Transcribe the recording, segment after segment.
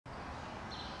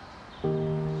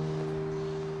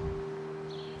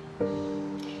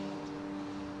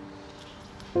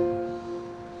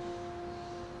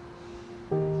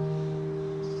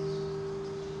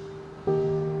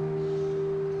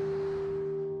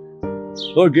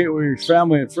Lord Gateway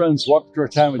family and friends, welcome to our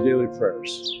time of daily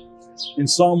prayers. In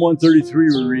Psalm 133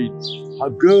 we read, "How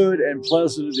good and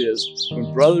pleasant it is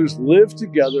when brothers live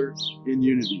together in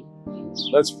unity."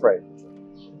 Let's pray.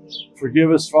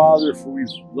 Forgive us, Father, for we've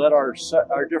let our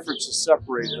differences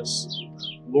separate us.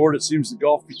 Lord, it seems the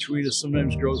gulf between us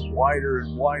sometimes grows wider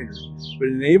and wider, but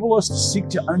enable us to seek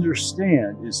to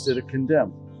understand instead of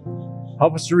condemn.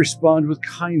 Help us to respond with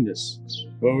kindness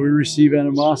when we receive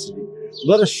animosity.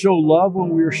 Let us show love when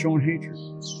we are shown hatred.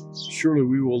 Surely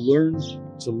we will learn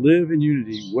to live in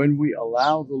unity when we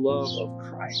allow the love of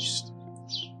Christ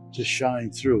to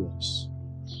shine through us.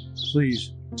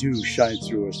 Please do shine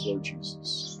through us, Lord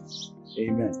Jesus.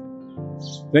 Amen.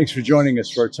 Thanks for joining us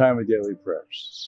for our time of daily prayers.